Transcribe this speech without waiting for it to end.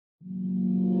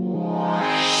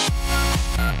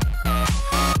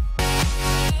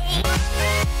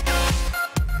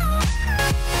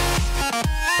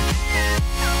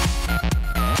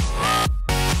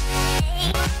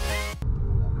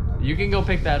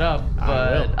pick that up,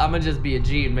 but I'm gonna just be a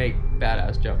G and make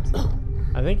badass jumps.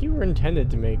 I think you were intended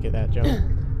to make it that jump.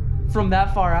 From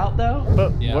that far out, though?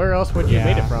 But where else would you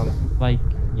have made it from? Like,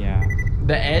 yeah.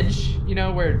 The edge, you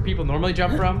know, where people normally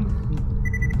jump from?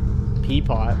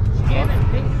 Peapot.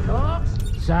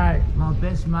 Sorry, my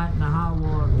best mate in the whole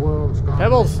wide world's gone.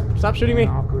 Pebbles, stop shooting me.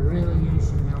 I could really use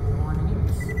some help finding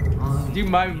him. Dude,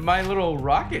 my little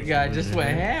rocket guy just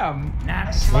went ham.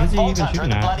 What is he even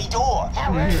shooting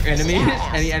at? Enemies?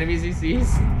 Any enemies he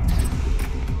sees?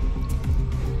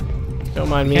 Don't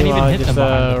mind me Can't while even I hit just them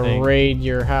behind the thing. raid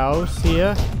your house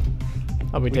here.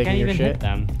 I'll be taking your Can't even shit. hit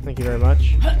them. Thank you very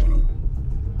much.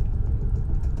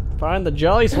 Find the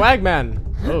Jolly Swagman.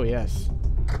 Oh yes.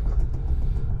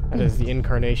 That is the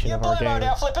incarnation of our game.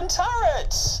 Our flipping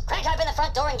turrets. Crack open the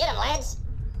front door and get him, lads.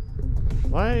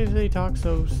 Why do they talk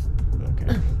so...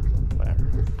 Okay.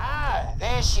 Whatever. Ah,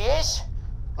 there she is.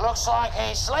 Looks like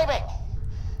he's sleeping.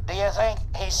 Do you think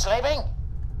he's sleeping?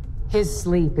 His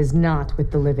sleep is not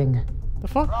with the living. The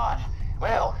fuck? Right.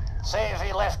 Well, see if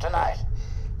he left tonight.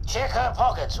 Check her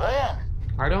pockets, will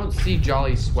you? I don't see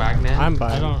Jolly Swagman. I'm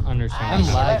by. I don't understand.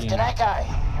 She left an echo.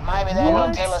 Maybe that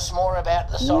will tell us more about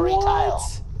the sorry tale.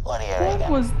 What do you reckon?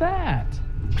 What was that?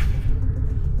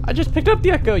 I just picked up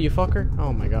the echo, you fucker.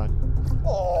 Oh my god.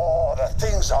 Oh, the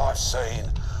things I've seen.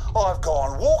 I've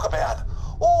gone walkabout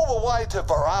all the way to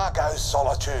Virago's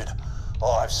solitude.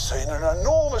 I've seen an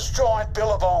enormous giant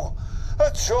billabong.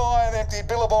 A giant empty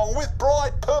billabong with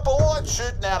bright purple light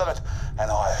shooting out of it. And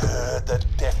I heard the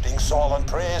deafening silent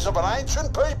prayers of an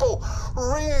ancient people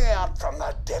ringing out from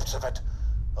the depths of it.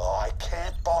 I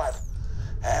camped by it.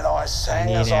 And I sang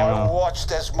as I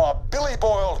watched as my billy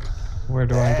boiled. Where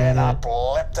do I get And it? up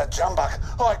leapt the jumbuck.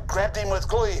 I grabbed him with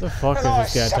glee. The fuck is and I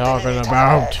this guy shoved him talking in his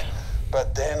about? tag.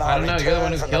 But then I don't know, you're the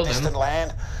one who returned from killed the him. distant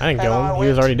land, I didn't kill and him. I He was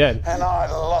went, already dead. And I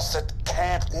lost at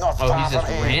camp not Oh, far he's just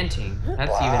from here. ranting. That's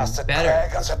Blasted even better.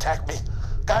 dragons attacked me.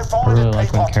 Go I find really it,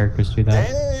 like when Peapot. characters do that.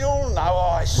 Then you'll know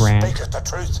I Rant. speak the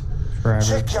truth. Forever.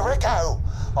 Check your echo.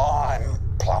 I'm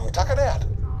plumb tuckered out.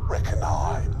 Reckon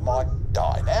I might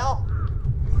die now.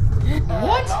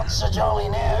 What? Not so jolly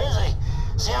now, is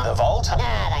he? Sound the vault? Nah,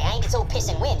 they ain't. It's all piss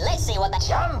and wind. Let's see what the...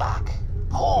 Jumbuck.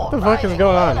 Poor What the fuck is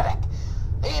going on?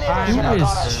 He never Who should have is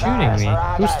got as far shooting as me?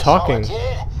 Virago's Who's talking?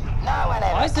 solitude. No one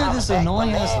ever Why is there comes this back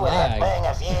annoying from ass there without lag? being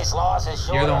a few slices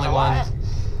short You're the of only a one. wife.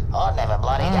 I'd never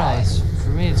bloody I don't know, go. for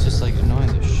me it's just like annoying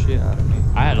the shit out of me.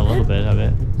 I had a little bit of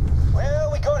it.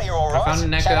 Well, we got here all I found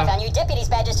right. an Show off our echo. new deputies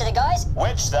badges to the guys.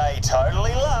 Which they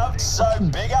totally loved, so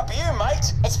big up you,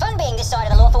 mate. It's fun being this side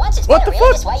of the law for once. It's What better, the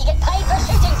really. fuck? This way you get paid for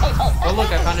shooting people. Oh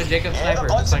look, I found a Jacob Yeah, sniper, the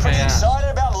just blokes are like I pretty asked. excited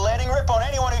about letting rip on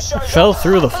anyone who shows Fell up.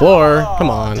 through the floor. Come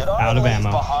on. Did I Out of leave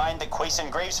ammo. behind the quiescent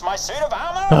griefs my suit of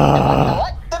armor? The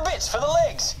what? The bits for the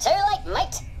legs. Too late,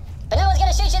 mate. But no one's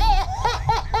gonna shoot you there.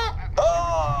 Oh,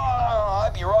 I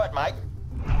hope you're right, mate.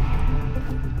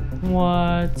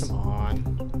 What? Come on.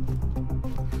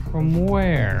 From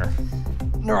where?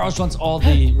 Niraj wants all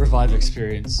the revive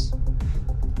experience.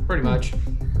 Pretty much.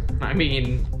 I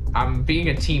mean, I'm being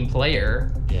a team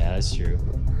player. Yeah, that's true.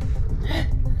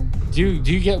 Do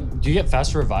you get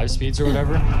faster revive speeds or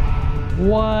whatever?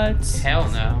 What? Hell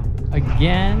no.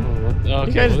 Again? Okay, What are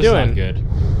you guys well, this is doing? not good.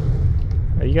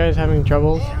 Are you guys having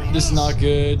troubles? This is not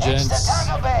good, It's the gents.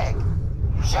 tackle bag.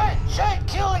 Shoot,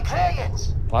 kill the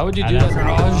Kragans. Why would you I do that, know.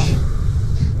 Niraj?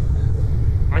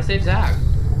 I saved Zach.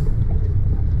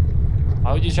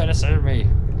 Why would you try to save me?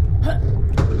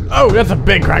 Oh, that's a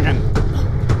big kraken.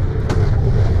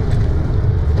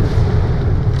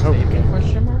 Oh, okay.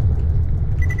 Question mark?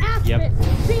 Yep.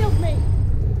 Shield me!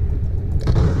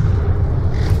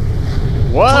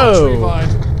 Whoa!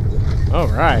 Revive. All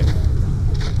right.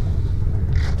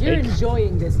 You're Take-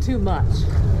 enjoying this too much.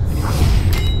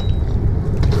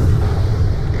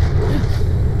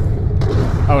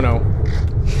 Oh no.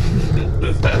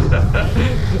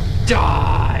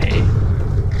 Die!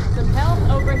 Some help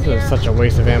over This here. is such a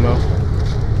waste of ammo.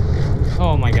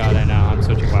 Oh my god, I know. I'm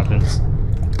switching weapons.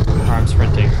 Or I'm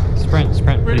sprinting. Sprint,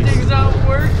 sprint, please. Everything's not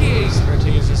working!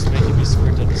 Sprinting is just making me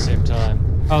sprint at the same time.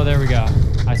 Oh, there we go.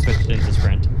 I switched into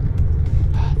sprint.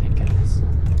 Ah, thank goodness.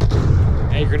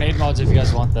 Hey, grenade mods if you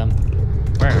guys want them.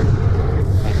 Where?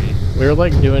 Maybe. We were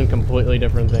like doing completely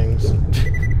different things.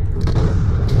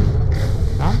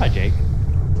 I'm by Jake.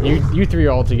 You three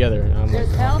are all together. And I'm like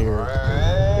There's off help. here.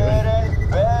 Red and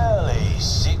belly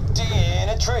sitting in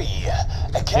a tree.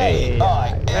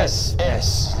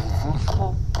 K-I-S-S.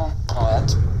 Oh,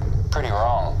 that's pretty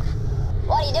wrong.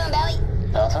 What are you doing, Belly?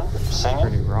 Nothing. Singing.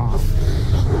 Pretty wrong.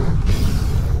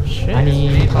 Shit. I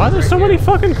need- Why are there so many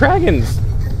fucking kragans?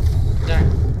 Zach,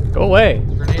 Go away.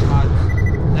 grenade mod.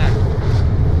 Zach.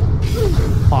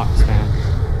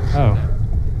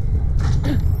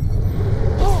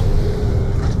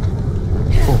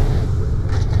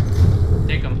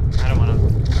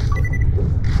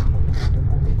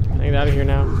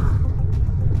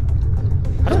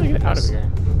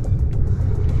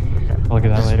 Okay. I'll look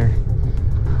at that later.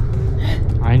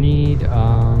 I need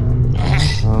oh.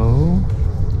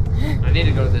 I need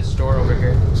to go to this store over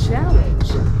here.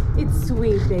 Challenge. It's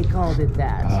sweet they called it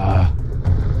that.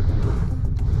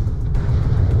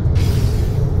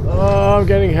 Oh, I'm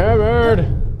getting hammered.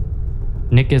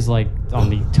 Nick is like on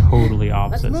the totally Let's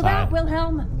opposite move side. out,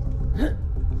 Wilhelm.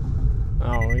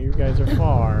 Oh, you guys are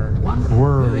far. We're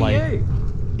Who are like you?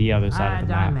 the other side of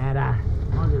the Don't map. matter.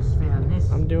 I just found this.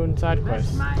 I'm doing side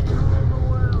Best quests. mate in all the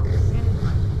world. Send it,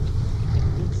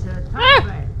 mate. It's a tough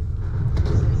man.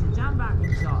 There's a jump back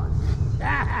inside.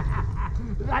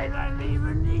 They don't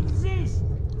even exist.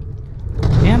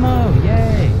 Ammo!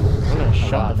 Yay! I'm gonna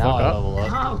shut the Now fuck I up. level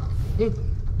up. Oh,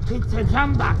 it's a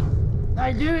jump back.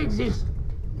 They do exist.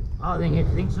 I think it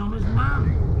thinks I'm his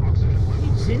mum.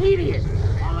 It's an idiot.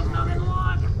 I look nothing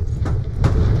like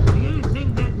it. Do you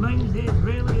think that means there's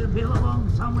really a billabong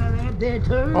somewhere out there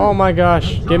too? Oh my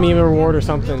gosh, give me a reward or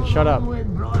something. Shut up.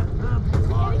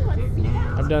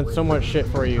 I've done so much shit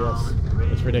for you.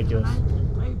 It's ridiculous.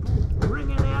 Bring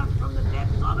it out from the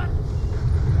depths of it.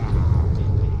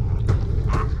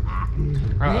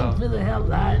 Thanks for the help,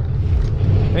 lad.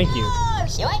 Thank you. Oh,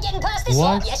 you ain't getting past this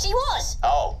What? one. Yes, he was.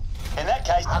 Oh, in that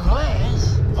case,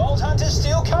 Unless... Vault Hunter's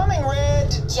still coming, Red.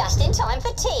 Just in time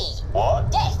for tea.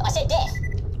 What? Death. I said death.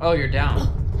 Oh, you're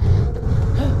down.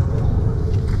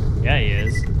 Yeah, he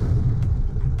is.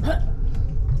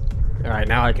 Alright,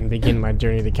 now I can begin my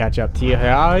journey to catch up to you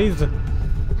guys.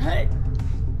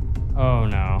 Oh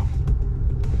no.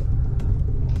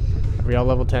 Are we all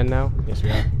level 10 now? Yes, we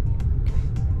are.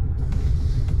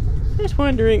 Just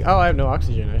wondering. Oh, I have no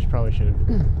oxygen. I probably should have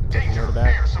taken note of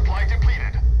that. Air supply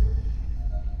depleted.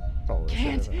 Probably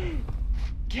Can't should have.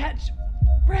 catch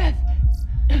breath.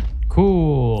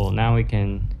 Cool. Now we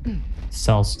can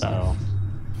sell stuff.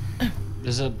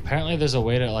 Apparently there's a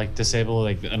way to like disable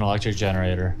like an electric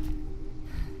generator.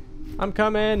 I'm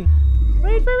coming.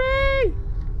 Wait for me.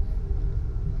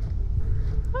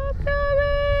 I'm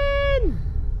coming.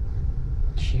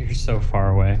 You're so far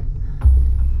away.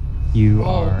 You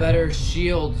Oh, are. better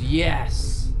shield,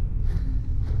 yes.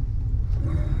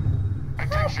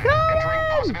 Attention, entering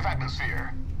positive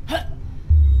atmosphere.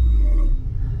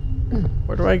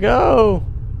 Where do I go?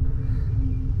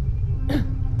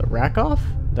 The rack off?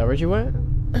 Is that where you went?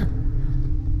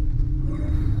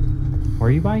 Where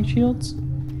are you buying shields?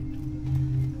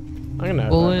 I'm gonna.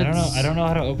 Bullets. I don't know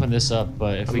how to open this up,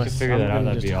 but if we could figure that out,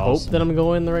 that'd be hope awesome. that I'm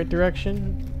going in the right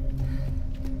direction.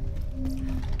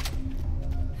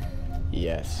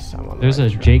 Yes, I'm on the There's right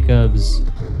a track. Jacobs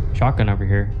shotgun over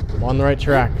here. I'm on the right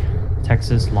track.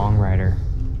 Texas Long Rider.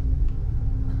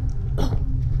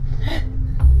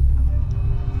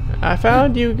 I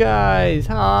found you guys.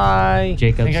 Hi. I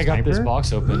Jacobs think I got this sniper?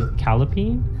 box open.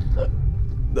 Calipine?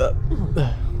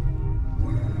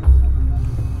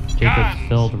 Jacobs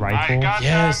filled rifle.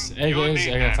 Yes, it is.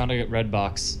 I found a red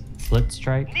box. Split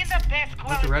strike.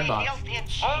 What's the red box?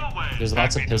 There's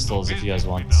lots of pistols if you guys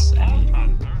want any.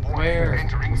 Where?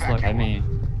 Let's look. I mean,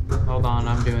 Hold on,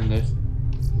 I'm doing this.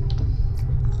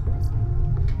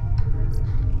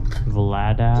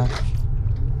 Vladav.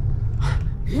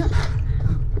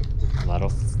 a lot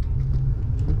of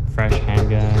Fresh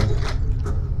handgun.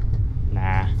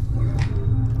 Nah.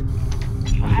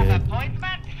 I'm good.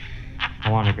 I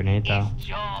want a grenade though.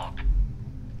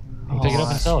 pick it up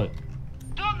and sell it.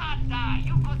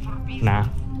 Nah.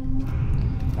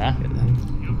 Huh?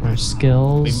 Our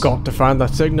skills. We've got to find the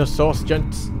signal source,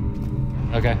 gents.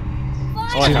 Okay.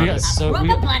 Oh, I found it.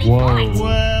 Whoa.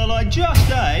 Well, I just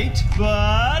ate,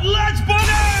 but let's boogie!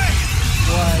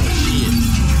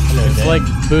 It's like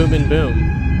boom and boom.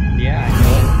 Yeah, I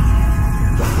know.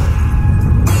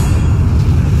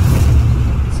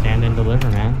 Stand and deliver,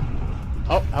 man.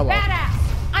 Oh, hello. Badass!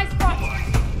 I spot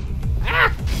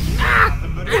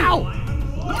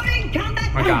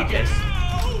I got this.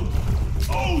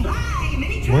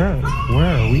 Where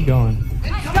are we going?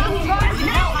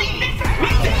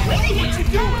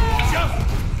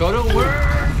 Go to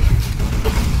work.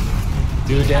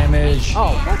 Do damage.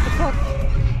 Oh, what the fuck?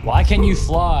 Why can you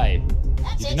fly?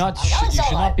 That's You it. do not. I'm going You should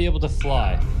solo. not be able to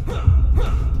fly.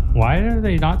 Why are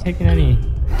they not taking any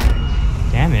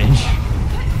damage?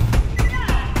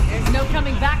 There's no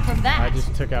coming back from that. I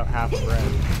just took out half the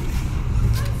red.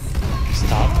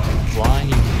 Stop flying,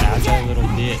 you agile little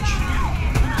bitch.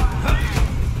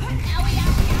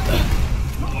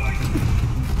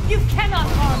 You cannot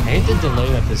harm I hate the delay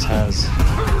that this has.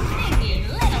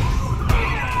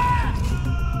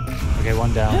 Okay,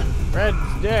 one down. Red's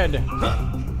dead.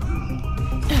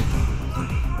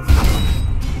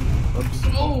 Oops.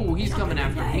 Oh, he's coming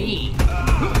after me.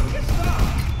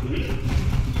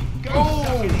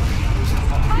 Oh!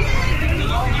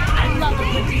 I love a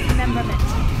good dismemberment.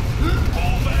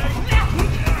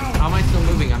 How am I still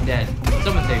moving? I'm dead.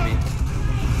 Someone save me.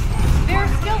 There are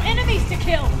still enemies to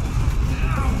kill.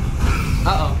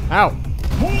 Uh-oh. Ow.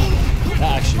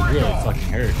 That actually really fucking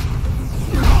hurt.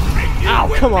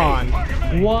 Ow, come on.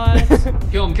 What?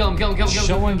 Kill him, kill him, kill him, kill him, kill him.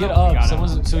 Someone kill get him. up.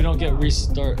 Someone, so we don't get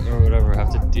restart or whatever.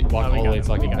 Have to walk all the way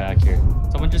fucking back here.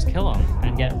 Someone just kill him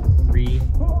and get re.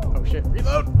 Oh shit.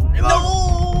 Reload.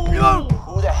 Reload. Reload.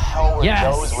 Who the hell were Yes.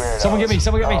 those weirdos? Someone get me.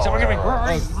 Someone get me. Someone get me.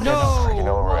 No. Freaking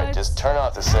over it. Just turn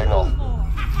off the signal.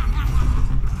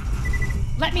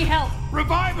 Let me help.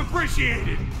 Revive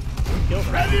appreciated.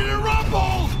 Ready to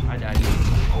rumble. I died.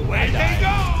 Away they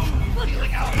go.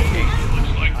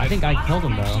 I think I killed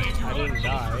him though, I didn't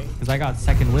die. because I got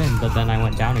second wind, but then I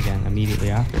went down again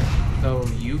immediately after. So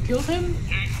you killed him?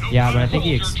 Yeah, but I think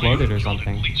he exploded or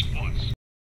something.